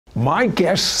My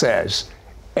guest says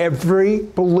every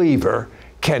believer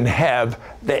can have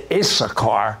the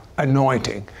Issachar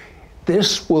anointing.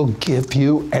 This will give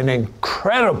you an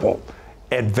incredible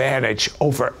advantage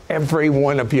over every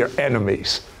one of your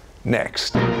enemies.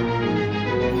 Next.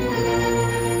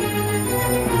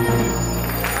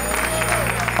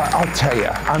 I'll tell you,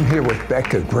 I'm here with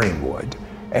Becca Greenwood,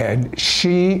 and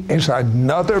she is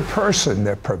another person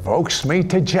that provokes me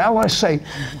to jealousy.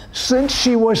 Since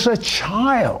she was a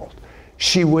child,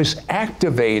 she was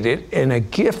activated in a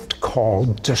gift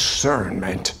called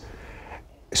discernment.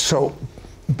 So,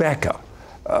 Becca,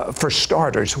 for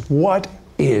starters, what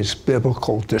is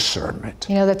biblical discernment?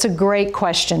 You know, that's a great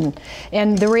question.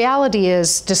 And the reality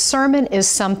is, discernment is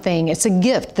something, it's a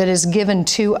gift that is given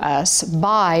to us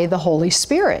by the Holy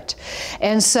Spirit.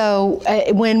 And so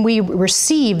when we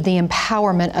receive the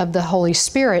empowerment of the Holy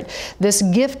Spirit, this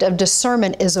gift of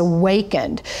discernment is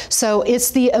awakened. So it's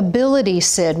the ability,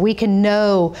 Sid, we can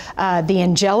know the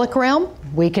angelic realm,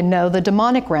 we can know the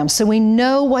demonic realm. So we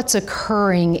know what's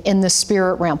occurring in the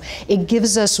spirit realm. It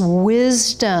gives us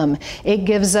wisdom. It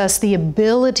gives us the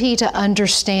ability to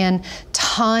understand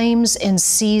times and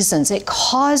seasons. It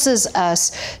causes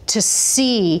us to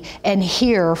see and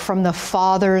hear from the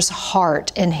Father's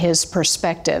heart and His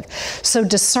perspective. So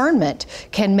discernment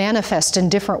can manifest in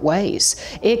different ways.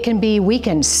 It can be, we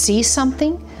can see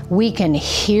something, we can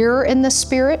hear in the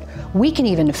Spirit, we can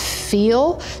even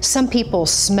feel. Some people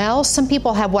smell, some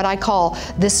people have what I call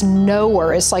this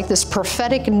knower. It's like this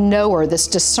prophetic knower, this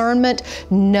discernment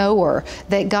knower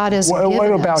that God has given us.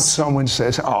 What about someone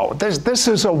says, oh, this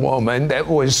is a woman that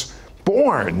was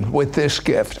born with this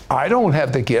gift. I don't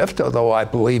have the gift, although I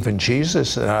believe in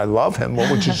Jesus and I love Him.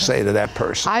 What would you say to that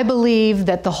person? I believe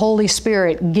that the Holy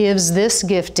Spirit gives this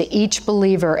gift to each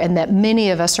believer and that many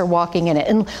of us are walking in it.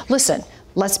 And listen,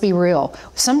 let's be real.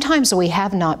 Sometimes we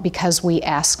have not because we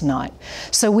ask not.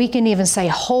 So we can even say,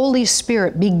 Holy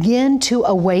Spirit, begin to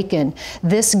awaken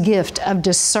this gift of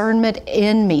discernment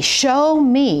in me. Show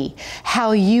me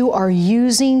how you are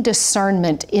using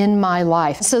discernment in my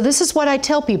life. So this is what I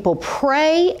tell people: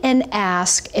 pray and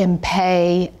ask and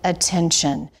pay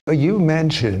attention. You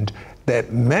mentioned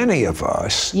that many of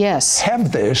us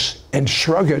have this and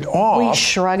shrug it off. We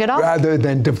shrug it off. Rather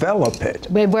than develop it.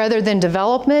 Rather than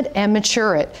develop it and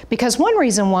mature it. Because one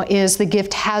reason is the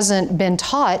gift hasn't been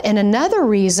taught, and another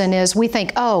reason is we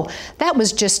think, oh, that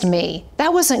was just me.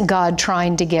 That wasn't God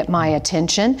trying to get my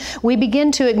attention. We begin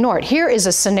to ignore it. Here is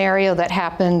a scenario that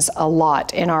happens a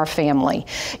lot in our family.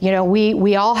 You know,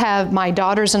 we all have, my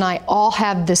daughters and I all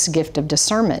have this gift of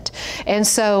discernment. And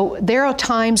so there are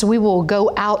times we will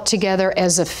go out together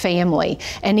as a family,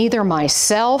 and either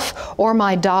myself or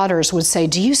my daughters would say,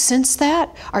 do you sense that?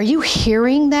 Are you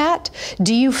hearing that?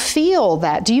 Do you feel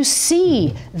that? Do you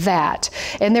see that?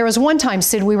 And there was one time,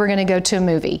 Sid, we were going to go to a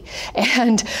movie,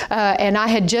 and I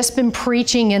had just been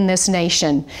preaching in this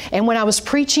nation. And when I was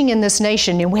preaching in this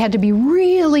nation, and we had to be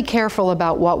really careful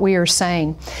about what we were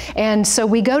saying. And so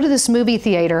we go to this movie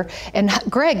theater, and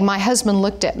Greg, my husband,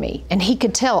 looked at me, and he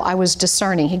could tell I was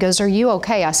discerning. He goes, are you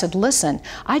okay? I said, listen,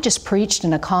 I just preached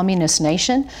in a communist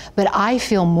nation, but I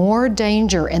feel more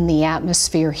danger in the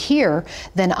atmosphere here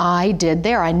than I did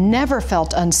there. I never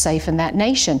felt unsafe in that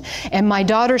nation. And my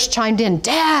daughters chimed in,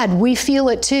 Dad, we feel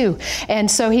it too.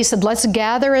 And so he said, let's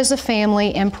gather as a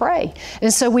family and pray.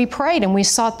 And so we prayed and we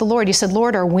sought the Lord. He said,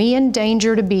 Lord, are we in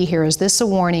danger to be here? Is this a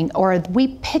warning? Or are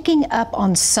we picking up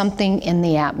on something in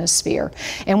the atmosphere?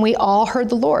 And we all heard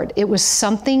the Lord. It was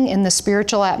something in the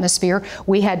spiritual atmosphere.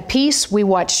 We had peace. We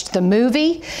watched the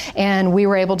movie, and we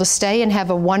were able to stay and have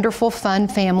a wonderful, fun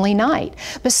family night.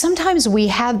 But sometimes we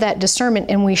have that discernment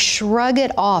and we shrug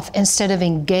it off instead of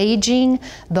engaging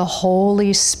the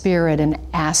Holy Spirit and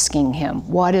asking Him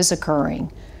what is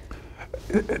occurring.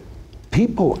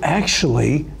 People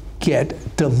actually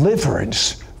get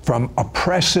deliverance from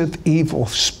oppressive evil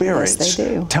spirits. Yes, they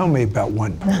do. Tell me about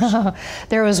one person.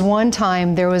 There was one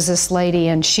time, there was this lady,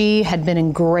 and she had been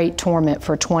in great torment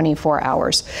for 24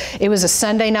 hours. It was a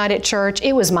Sunday night at church.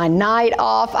 It was my night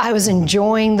off. I was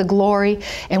enjoying the glory.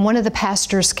 And one of the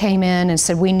pastors came in and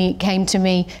said, came to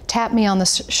me, tapped me on the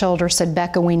shoulder, said,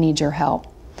 Becca, we need your help.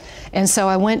 And so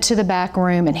I went to the back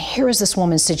room, and here was this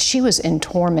woman, said she was in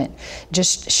torment,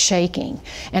 just shaking.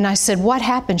 And I said, what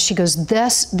happened? She goes,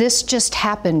 this just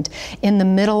happened in the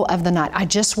middle of the night. I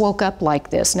just woke up like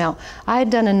this. Now, I had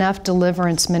done enough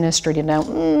deliverance ministry to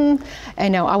know,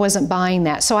 I wasn't buying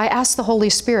that. So I asked the Holy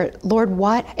Spirit, Lord,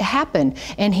 what happened?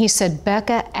 And He said,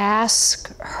 Becca,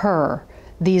 ask her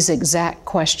these exact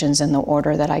questions in the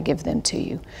order that I give them to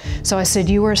you. So I said,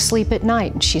 you were asleep at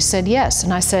night? And she said, yes.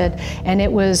 And I said, and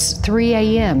it was 3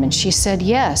 a.m. And she said,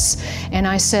 yes. And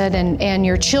I said, and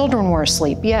your children were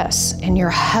asleep? Yes. And your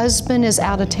husband is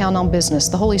out of town on business?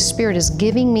 The Holy Spirit is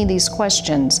giving me these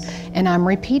questions and I'm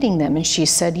repeating them. And she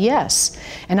said, yes.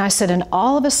 And I said, and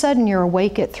all of a sudden you're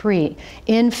awake at 3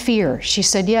 in fear? She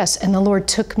said, yes. And the Lord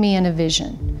took me in a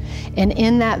vision. And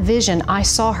in that vision, I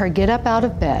saw her get up out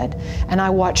of bed, and I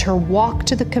watched her walk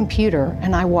to the computer,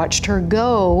 and I watched her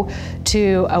go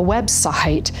to a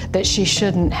website that she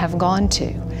shouldn't have gone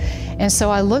to. And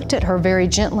so I looked at her very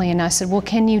gently and I said, well,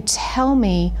 can you tell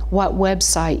me what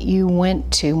website you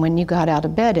went to when you got out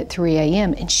of bed at 3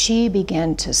 a.m.? And she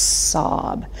began to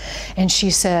sob. And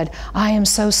she said, I am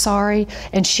so sorry.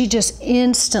 And she just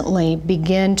instantly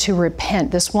began to repent.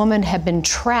 This woman had been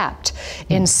trapped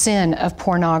in sin of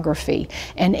pornography.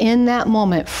 And in that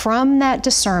moment, from that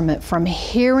discernment, from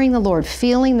hearing the Lord,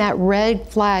 feeling that red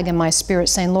flag in my spirit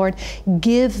saying, Lord,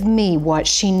 give me what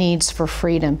she needs for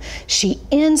freedom, she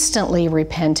instantly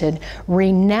repented,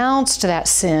 renounced that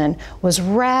sin, was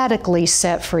radically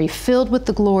set free, filled with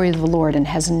the glory of the Lord, and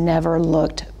has never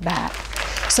looked back.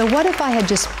 So what if I had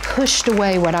just pushed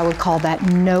away what I would call that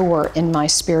knower in my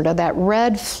spirit, or that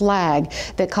red flag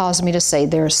that caused me to say,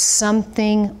 there's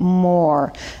something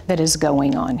more that is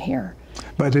going on here?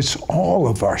 But it's all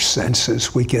of our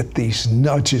senses. We get these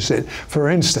nudges. For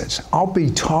instance, I'll be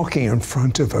talking in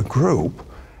front of a group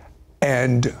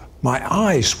and my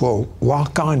eyes will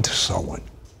lock onto someone.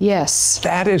 Yes.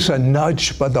 That is a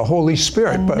nudge by the Holy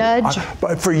Spirit.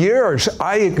 But for years,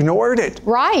 I ignored it.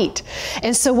 Right.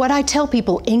 And so what I tell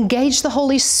people, engage the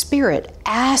Holy Spirit.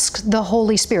 Ask the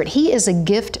Holy Spirit. He is a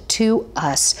gift to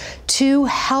us to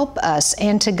help us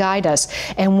and to guide us.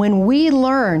 And when we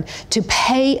learn to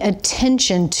pay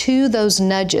attention to those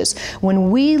nudges,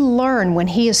 when we learn when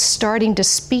He is starting to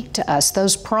speak to us,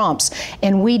 those prompts,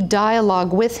 and we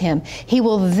dialogue with Him, He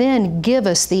will then give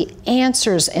us the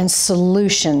answers and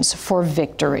solutions for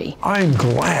victory. I'm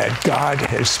glad God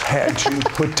has had you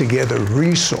put together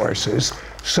resources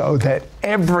so that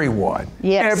everyone,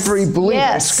 every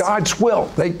believer, it's God's will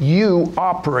that you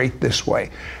operate this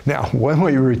way. Now, when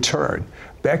we return,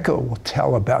 Becca will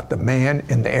tell about the man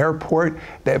in the airport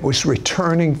that was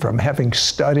returning from having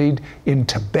studied in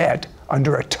Tibet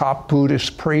under a top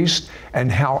Buddhist priest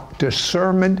and how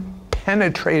discernment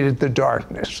penetrated the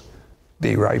darkness.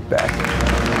 Be right back.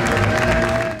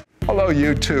 Hello,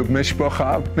 YouTube.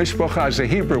 Mishpocha. Mishpocha is a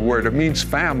Hebrew word. It means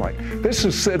family. This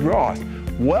is Sid Roth.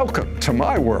 Welcome to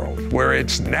my world, where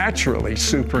it's naturally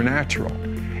supernatural.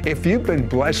 If you've been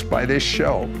blessed by this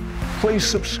show, please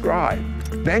subscribe.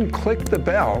 Then click the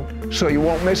bell so you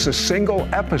won't miss a single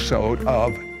episode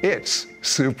of It's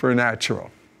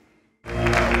Supernatural.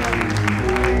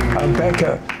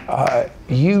 Becca,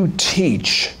 you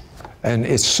teach, and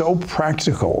it's so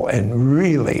practical and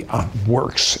really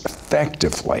works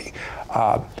effectively,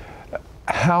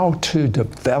 how to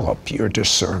develop your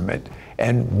discernment.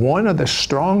 And one of the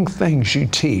strong things you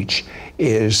teach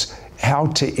is how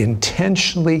to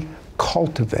intentionally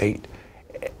cultivate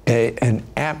an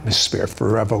atmosphere for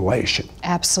revelation.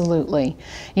 Absolutely.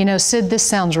 You know, Sid, this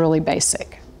sounds really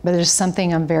basic, but there's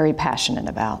something I'm very passionate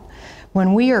about.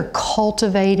 When we are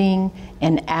cultivating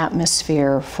an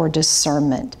atmosphere for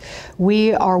discernment,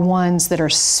 we are ones that are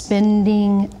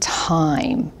spending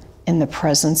time in the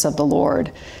presence of the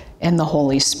Lord and the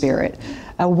Holy Spirit.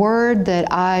 A word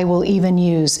that I will even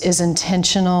use is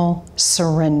intentional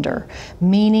surrender,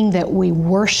 meaning that we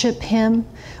worship Him,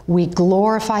 we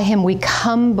glorify Him, we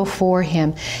come before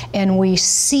Him, and we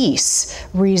cease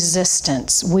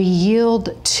resistance. We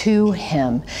yield to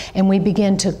Him, and we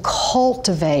begin to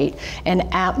cultivate an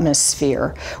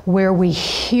atmosphere where we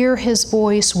hear His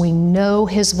voice, we know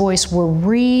His voice, we're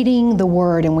reading the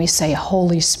Word, and we say,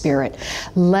 Holy Spirit,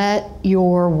 let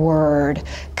your Word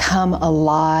come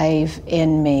alive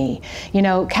in me. You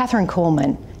know, Catherine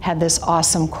Kuhlman had this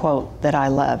awesome quote that I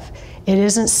love. It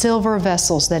isn't silver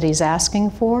vessels that He's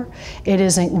asking for. It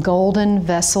isn't golden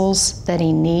vessels that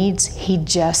He needs. He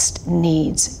just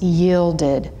needs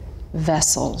yielded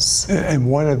vessels. And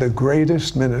one of the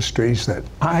greatest ministries that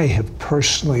I have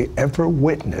personally ever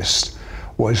witnessed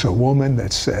was a woman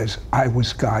that says, I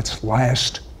was God's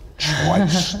last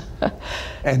choice.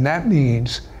 And that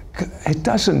means it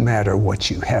doesn't matter what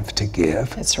you have to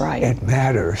give. That's right. It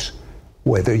matters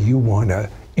whether you want to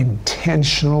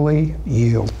intentionally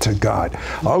yield to God.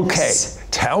 Okay,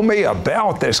 tell me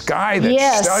about this guy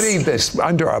that studied this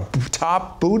under a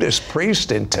top Buddhist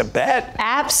priest in Tibet.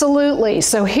 Absolutely.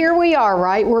 So here we are,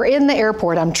 right? We're in the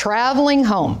airport. I'm traveling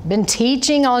home. Been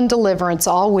teaching on deliverance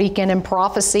all weekend and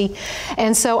prophecy.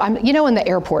 And so I'm, you know, in the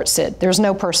airport, Sid, there's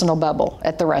no personal bubble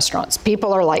at the restaurants.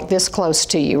 People are like this close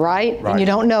to you, right? And you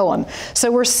don't know them.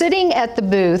 So we're sitting at the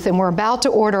booth and we're about to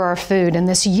order our food, and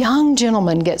this young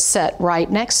gentleman gets set right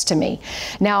next to me.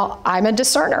 Now, I'm a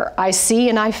discerner. I see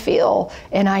and I feel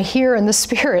and I hear in the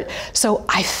spirit. So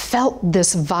I felt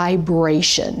this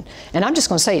vibration. And I'm just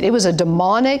going to say it was a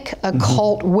demonic,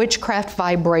 occult, witchcraft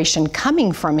vibration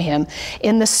coming from him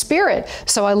in the spirit.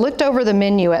 So I looked over the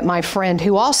menu at my friend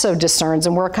who also discerns,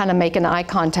 and we're kind of making eye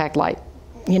contact like,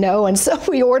 you know, and so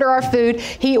we order our food,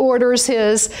 he orders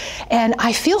his, and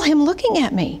I feel him looking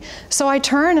at me. So I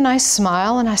turn and I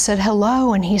smile and I said,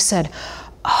 hello, and he said,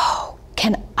 oh,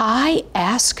 can I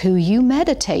ask who you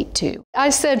meditate to?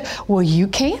 I said, well, you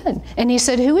can. And he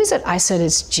said, who is it? I said,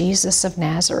 it's Jesus of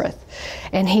Nazareth.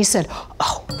 And he said,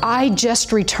 oh, I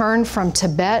just returned from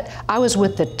Tibet. I was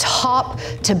with the top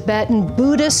Tibetan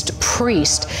Buddhist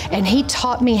priest, and he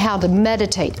taught me how to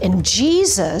meditate. And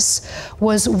Jesus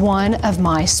was one of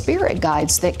my spirit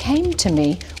guides that came to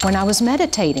me when I was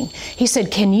meditating. He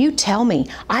said, can you tell me?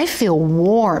 I feel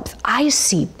warmth. I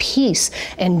see peace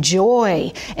and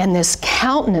joy and this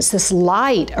countenance, this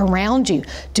light around you.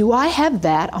 Do I have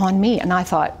that on me? And I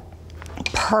thought,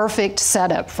 perfect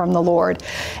setup from the Lord.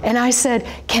 And I said,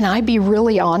 can I be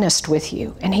really honest with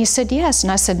you? And he said, yes.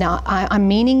 And I said, now I'm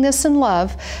meaning this in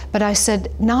love, but I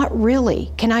said, not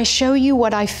really. Can I show you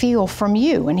what I feel from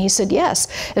you? And he said, yes.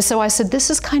 And so I said, this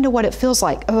is kind of what it feels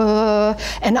like.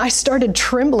 And I started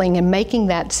trembling and making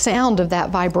that sound of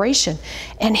that vibration.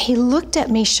 And he looked at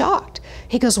me shocked.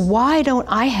 He goes, why don't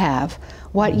I have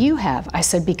what you have? I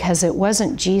said, because it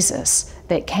wasn't Jesus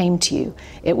that came to you.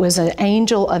 It was an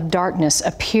angel of darkness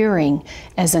appearing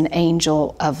as an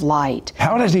angel of light.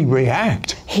 How did he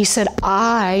react? He said,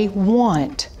 I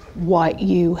want what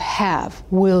you have.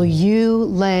 Will you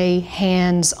lay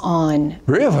hands on?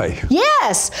 Really?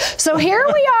 Yes. So here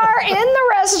we are in the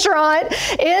restaurant,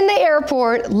 in the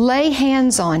airport, lay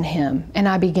hands on him. And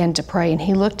I began to pray, and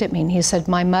he looked at me and he said,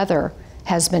 my mother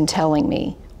has been telling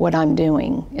me what I'm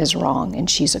doing is wrong, and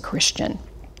she's a Christian.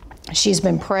 She's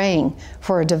been praying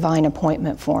for a divine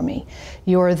appointment for me.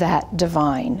 You're that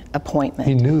divine appointment.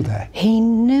 He knew that. He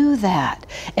knew that.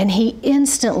 And he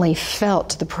instantly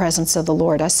felt the presence of the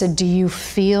Lord. I said, do you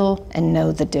feel and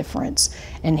know the difference?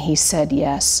 And he said,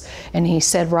 yes. And he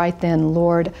said right then,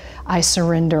 Lord, I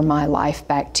surrender my life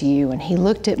back to you. And he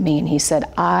looked at me and he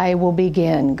said, I will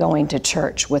begin going to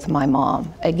church with my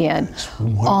mom again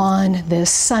on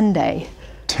this Sunday.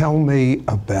 Tell me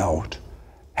about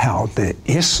how the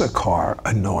Issachar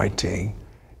anointing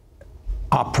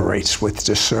operates with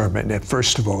discernment. And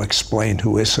first of all, explain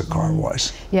who Issachar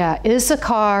was. Yeah,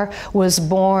 Issachar was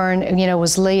born, you know,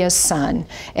 was Leah's son,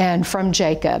 and from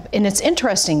Jacob. And it's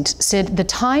interesting, Sid, the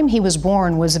time he was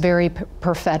born was very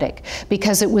prophetic,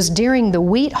 because it was during the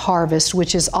wheat harvest,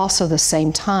 which is also the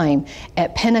same time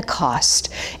at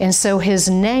Pentecost. And so his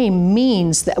name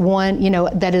means that one, you know,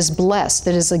 that is blessed,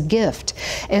 that is a gift.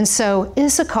 And so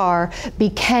Issachar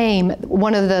became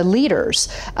one of the leaders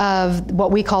of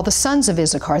what we call the sons of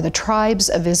Issachar, the tribes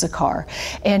of Issachar.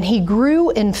 And he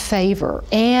grew in favor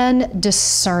and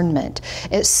discernment.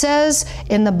 It says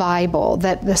in the Bible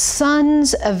that the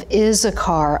sons of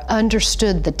Issachar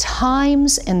understood the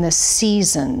times and the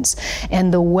seasons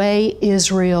and the way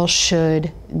Israel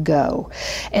should go.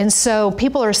 And so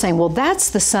people are saying, well, that's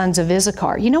the sons of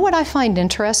Issachar. You know what I find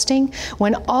interesting?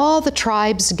 When all the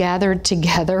tribes gathered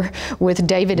together with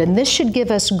David, and this should give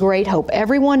us great hope.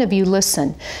 Every one of you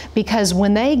listen, because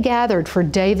when they gathered for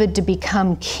David to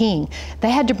become king,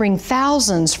 they had to bring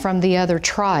thousands from the other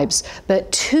tribes,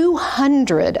 but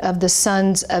 200 of the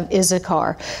sons of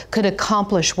Issachar could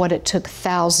accomplish what it took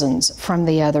thousands from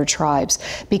the other tribes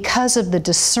because of the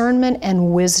discernment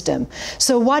and wisdom.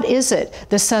 So what is it?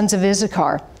 The sons of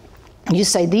Issachar. You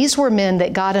say, these were men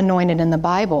that God anointed in the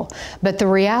Bible, but the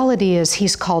reality is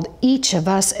He's called each of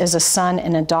us as a son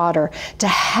and a daughter to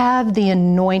have the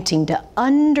anointing, to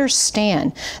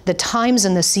understand the times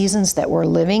and the seasons that we're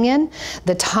living in,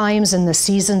 the times and the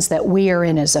seasons that we are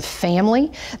in as a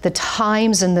family, the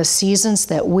times and the seasons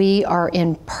that we are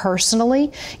in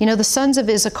personally. You know, the sons of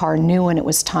Issachar knew when it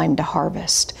was time to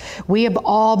harvest. We have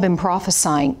all been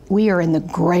prophesying, we are in the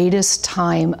greatest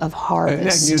time of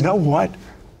harvest. And you know what?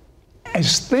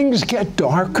 As things get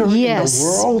darker in the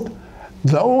world,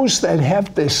 those that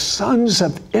have the sons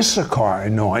of Issachar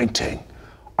anointing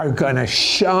are going to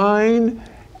shine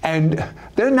And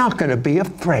they're not going to be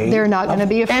afraid. They're not going to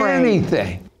be afraid.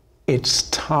 Anything. It's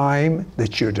time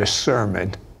that your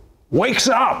discernment wakes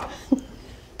up.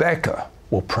 Becca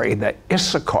will pray the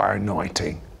Issachar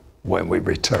anointing when we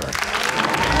return.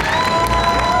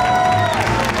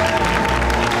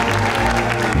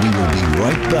 We will be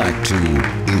right back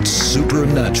to It's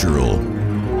Supernatural.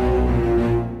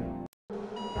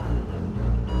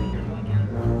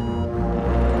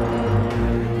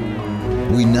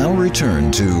 We now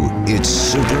return to It's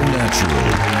Supernatural.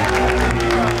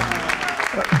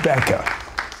 Becca,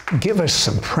 give us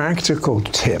some practical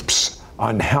tips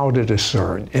on how to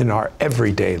discern in our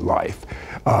everyday life,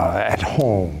 at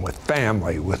home, with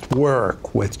family, with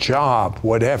work, with job,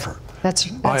 whatever.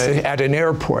 That's at an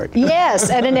airport.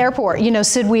 Yes, at an airport. You know,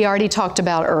 Sid, we already talked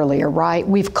about earlier, right?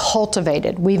 We've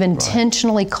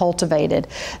intentionally cultivated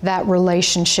that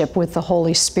relationship with the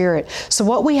Holy Spirit. So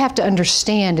what we have to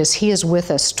understand is He is with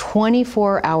us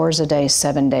 24 hours a day,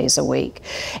 7 days a week.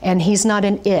 And He's not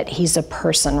an it, He's a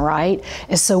person, right?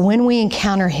 And so when we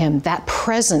encounter Him, that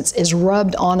presence is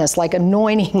rubbed on us like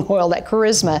anointing oil, that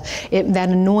charisma, that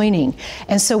anointing.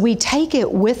 And so we take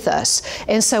it with us.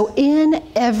 And so in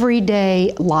everyday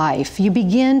life, you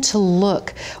begin to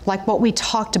look like what we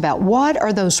talked about. What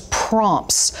are those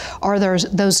prompts? Are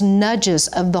those nudges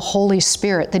of the Holy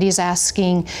Spirit that He's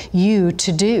asking you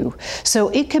to do? So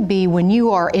it could be when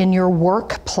you are in your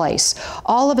workplace,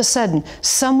 all of a sudden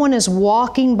someone is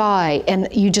walking by and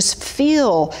you just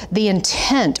feel the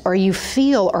intent, or you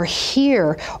feel or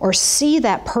hear or see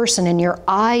that person and your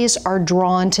eyes are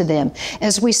drawn to them.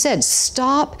 As we said,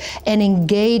 stop and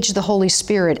engage the Holy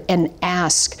Spirit and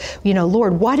ask,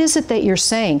 Lord, what is it that you're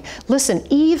saying? Listen,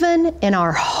 even in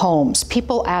our homes,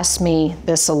 people ask me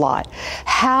this a lot.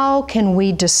 How can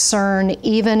we discern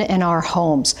even in our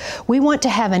homes? We want to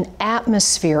have an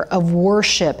atmosphere of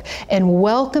worship and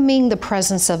welcoming the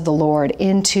presence of the Lord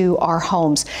into our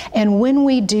homes. And when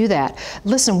we do that,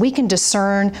 listen, we can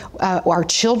discern our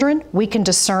children, we can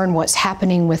discern what's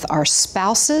happening with our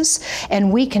spouses,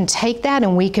 and we can take that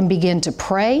and we can begin to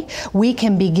pray. We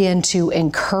can begin to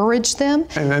encourage them.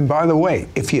 And by the way,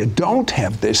 if you don't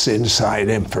have this inside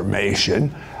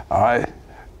information,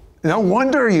 no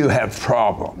wonder you have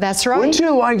problems. That's right. Would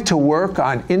you like to work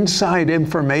on inside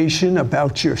information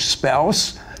about your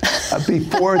spouse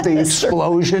before the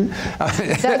explosion?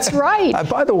 That's right.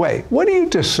 By the way, what do you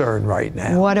discern right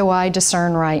now? What do I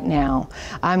discern right now?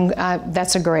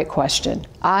 That's a great question.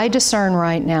 I discern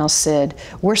right now, Sid,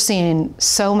 we're seeing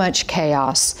so much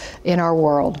chaos in our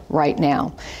world right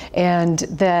now. And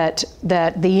that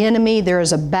the enemy, there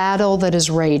is a battle that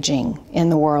is raging in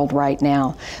the world right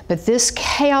now. But this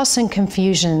chaos and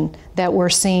confusion that we're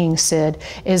seeing, Sid,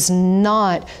 is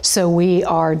not so we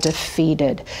are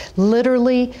defeated.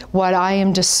 Literally, what I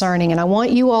am discerning, and I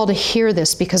want you all to hear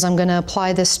this because I'm going to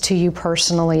apply this to you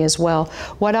personally as well.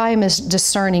 What I am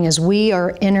discerning is we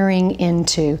are entering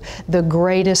into the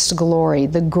greatest glory,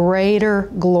 the greater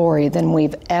glory than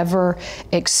we've ever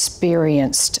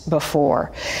experienced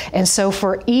before. And so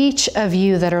for each of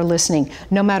you that are listening,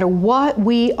 no matter what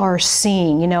we are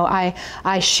seeing,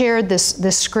 I shared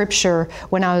this scripture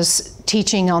when I was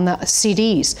teaching on the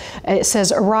CDs. It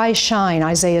says, "Arise, shine,"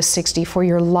 Isaiah 60, "for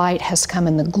your light has come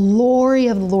and the glory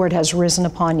of the Lord has risen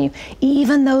upon you."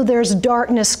 Even though there's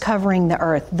darkness covering the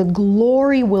earth, the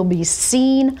glory will be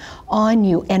seen on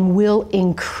you and will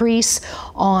increase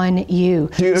on you.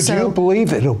 Do you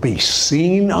believe it'll be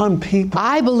seen on people?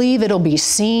 I believe it'll be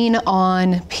seen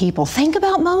on people. Think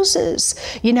about Moses.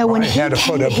 When he had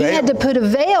to put a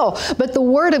veil. But the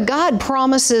Word of God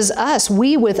promises us,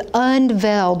 we with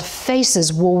unveiled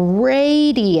faces will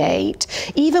radiate.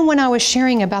 Even when I was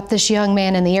sharing about this young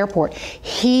man in the airport,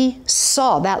 he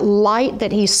saw, that light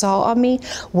that he saw on me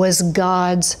was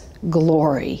God's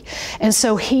glory. And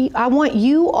so I want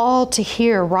you all to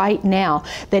hear right now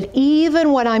that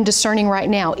even what I'm discerning right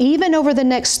now, even over the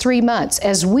next 3 months,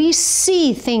 as we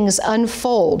see things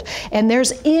unfold and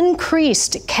there's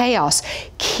increased chaos,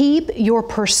 keep your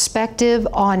perspective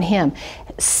on Him.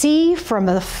 See from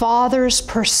the Father's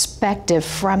perspective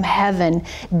from heaven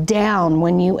down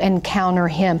when you encounter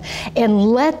Him,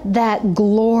 and let that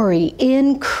glory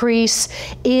increase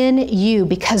in you,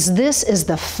 because this is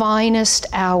the finest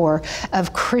hour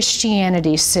of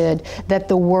Christianity, Sid, that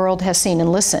the world has seen.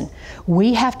 And listen,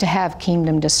 we have to have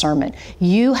kingdom discernment.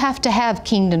 You have to have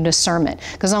kingdom discernment,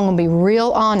 because I'm going to be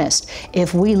real honest.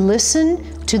 If we listen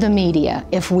to the media,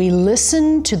 if we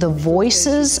listen to the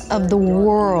voices of the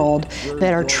world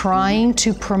that are trying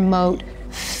to promote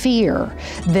fear,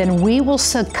 then we will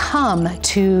succumb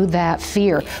to that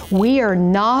fear. We are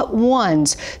not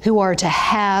ones who are to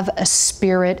have a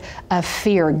spirit of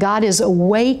fear. God is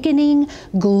awakening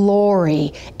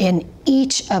glory in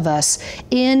each of us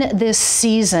in this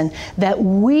season, that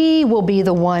we will be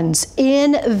the ones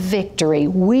in victory.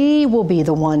 We will be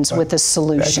the ones with the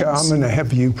solutions. Becca, I'm going to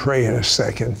have you pray in a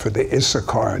second for the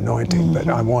Issachar anointing, but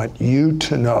I want you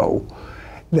to know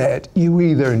that you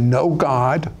either know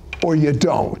God or you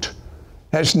don't.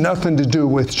 Has nothing to do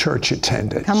with church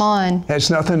attendance. Come on. Has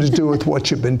nothing to do with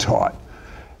what you've been taught.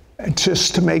 And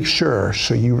just to make sure,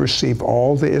 so you receive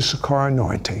all the Issachar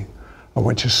anointing, I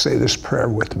want you to say this prayer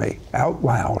with me out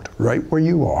loud, right where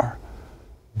you are.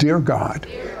 Dear God,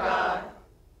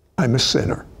 I'm a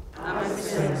sinner.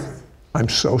 I'm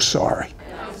so sorry.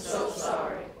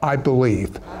 I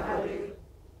believe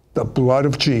the blood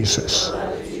of Jesus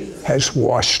has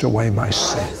washed away my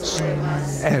sins,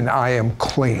 and I am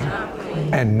clean.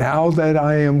 And now that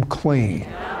I am clean,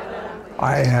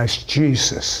 I ask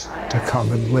Jesus to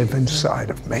come and live inside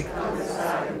of me.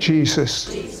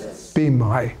 Jesus, be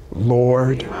my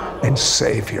Lord and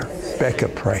Savior. Becca,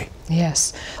 pray.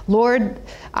 Yes. Lord,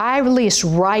 I release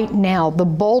right now the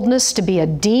boldness to be a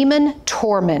demon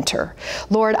tormentor.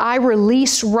 Lord, I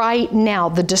release right now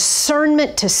the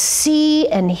discernment to see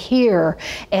and hear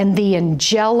and the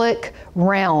angelic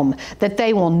realm, that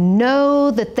they will know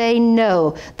that they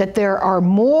know that there are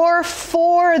more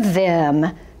for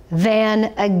them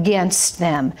than against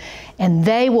them. And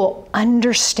they will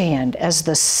understand, as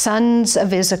the sons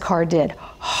of Issachar did,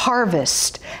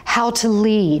 harvest, how to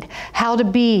lead, how to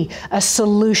be a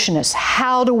solutionist,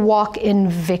 how to walk in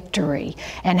victory,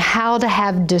 and how to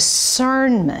have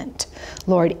discernment,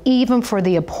 Lord, even for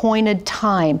the appointed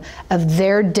time of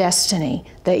their destiny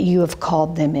that you have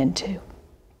called them into.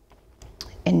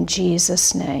 In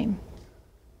Jesus' name,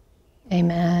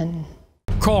 amen.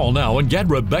 Call now and get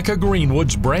Rebecca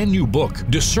Greenwood's brand new book,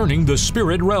 Discerning the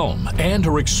Spirit Realm, and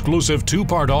her exclusive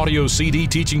 2-part audio CD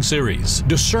teaching series,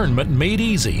 Discernment Made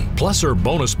Easy, plus her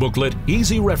bonus booklet,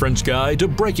 Easy Reference Guide to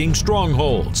Breaking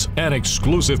Strongholds, an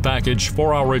exclusive package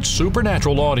for our It's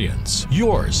Supernatural audience.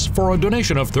 Yours for a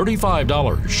donation of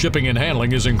 $35. Shipping and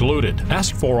handling is included.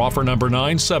 Ask for offer number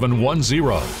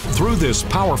 9710. Through this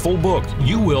powerful book,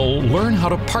 you will learn how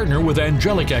to partner with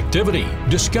angelic activity,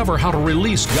 discover how to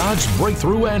release God's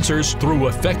breakthrough answers through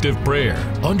effective prayer,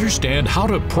 understand how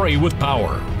to pray with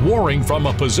power, warring from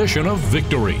a position of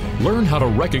victory, learn how to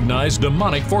recognize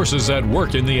demonic forces at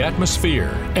work in the atmosphere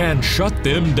and shut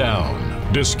them down.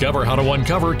 Discover how to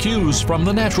uncover cues from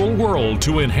the natural world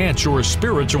to enhance your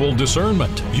spiritual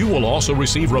discernment. You will also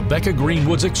receive Rebecca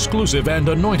Greenwood's exclusive and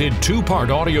anointed 2-part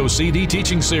audio CD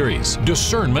teaching series,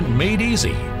 Discernment Made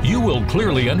Easy. You will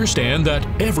clearly understand that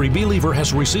every believer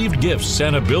has received gifts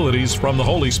and abilities from the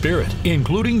Holy Spirit,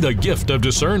 including the gift of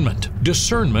discernment.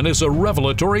 Discernment is a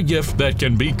revelatory gift that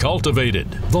can be cultivated.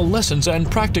 The lessons and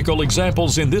practical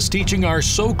examples in this teaching are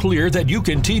so clear that you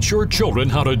can teach your children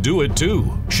how to do it too.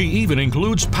 She even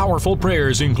includes powerful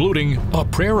prayers, including a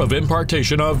prayer of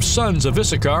impartation of Sons of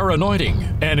Issachar anointing,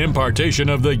 an impartation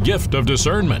of the gift of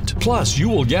discernment. Plus, you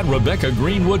will get Rebecca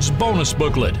Greenwood's bonus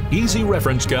booklet, Easy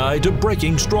Reference Guide to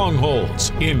Breaking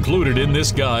Strongholds. Included in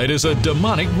this guide is a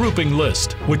demonic grouping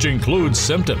list, which includes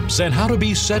symptoms and how to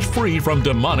be set free from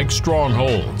demonic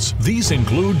strongholds. These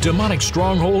include demonic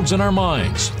strongholds in our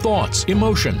minds, thoughts,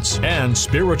 emotions, and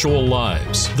spiritual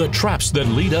lives. The traps that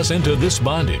lead us into this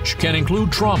bondage can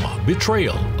include trauma,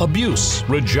 betrayal, abuse,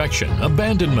 rejection,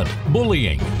 abandonment,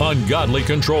 bullying, ungodly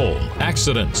control,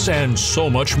 accidents, and so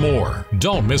much more.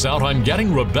 Don't miss out on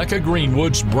getting Rebecca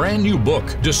Greenwood's brand new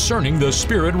book, Discerning the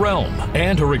Spirit Realm,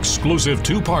 and her exclusive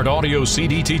 2-part audio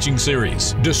CD teaching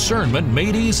series, Discernment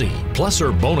Made Easy, plus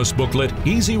her bonus booklet,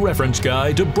 Easy Reference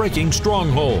Guide to Breaking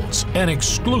Strongholds, an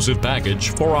exclusive package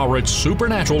for our It's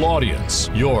Supernatural audience.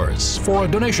 Yours for a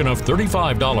donation of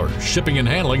 $35. Shipping and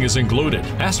handling is included.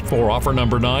 Ask for offer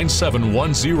number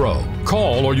 9710.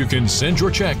 Call or you can send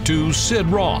your check to Sid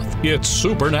Roth. It's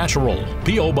Supernatural.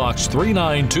 P.O. Box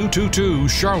 39222,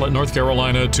 Charlotte, North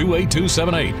Carolina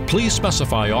 28278. Please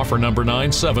specify offer number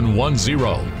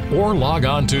 9710 or log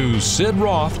on to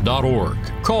sidroth.org.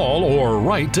 Call or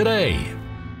write today.